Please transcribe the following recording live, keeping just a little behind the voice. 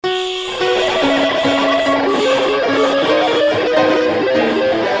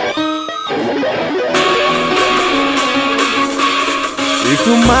If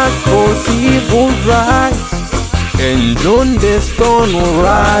you march for civil rights and join the Stonewall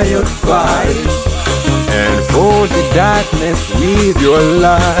riot fight, and for the darkness with your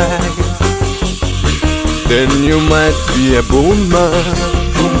light, then you might be a boomer,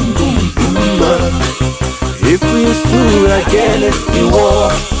 boom, boom, boomer. If we stood against the war,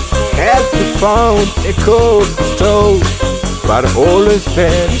 had to found a cold stove, but always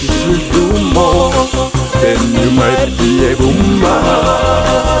felt you should do more, then you might be a boomer.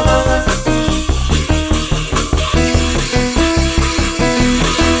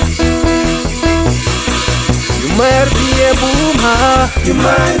 You might be a boomer, you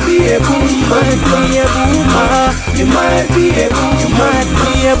might be a boomer, you might be a boomer, you might be a boomer, you might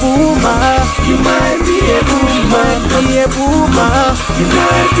be a boomer, you might be a boomer, you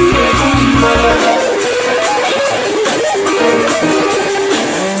might be a boomer.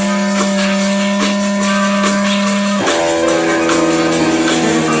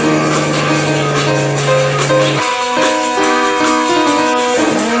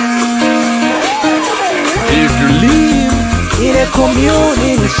 If you live in a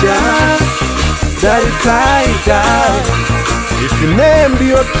community shack that is tied down, if you name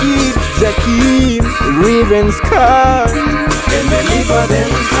your kids Jakim, Raven, Scar, and deliver them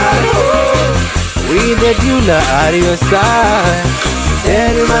at home with a dealer at your side,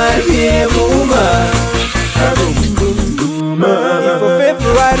 then you might be a boomer, a boom, boom, boomer. If your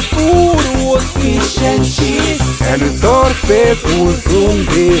favorite food was fish and cheese, and you thought space would soon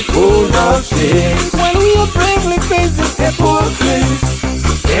be full of shit, when we are bravely facing hypocrisy,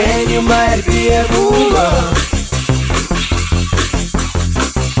 then you might be a boomer.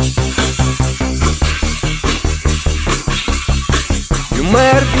 You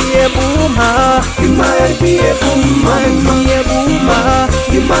might be a boomer, you might be a boomer, you might be a boomer,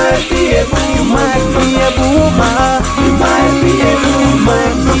 you might be a boomer, you might be a boomer, you might be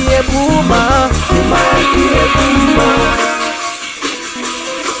a boomer, you might be a boomer.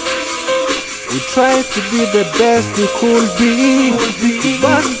 We tried to be the best we could be, to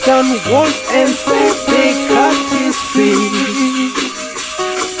bust down walls and set the captives free.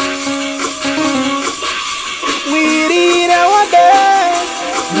 We did our best,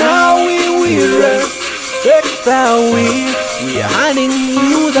 now we will rest. Take the wheel, we are handing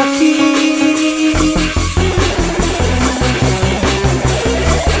you the key.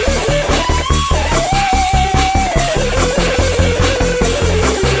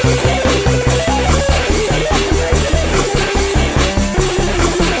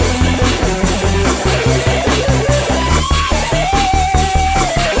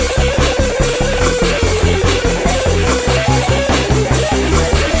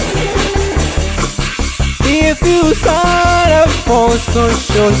 If you sign up for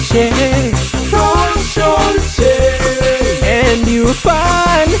social change, and you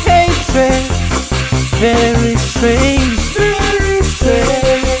find hatred very strange,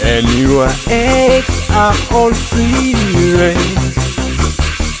 and your eggs are all free range,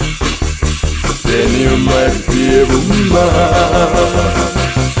 then you might be a boomer.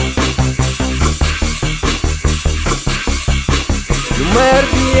 You might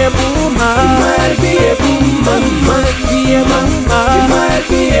be a boomer, you might be a boomer, you might be a boomer, you might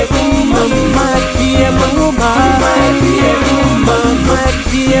be a boomer, you might be a boomer, you might be a boomer, you might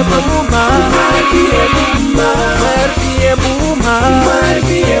be a boomer, you might be a boomer, you might be a boomer, you might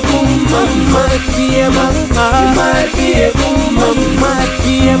be a boomer, you might be a boomer, you might be a boomer, you might be a boomer, you might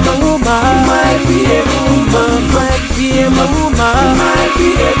be a boomer, you might be a boomer, you might be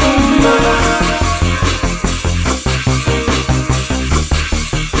a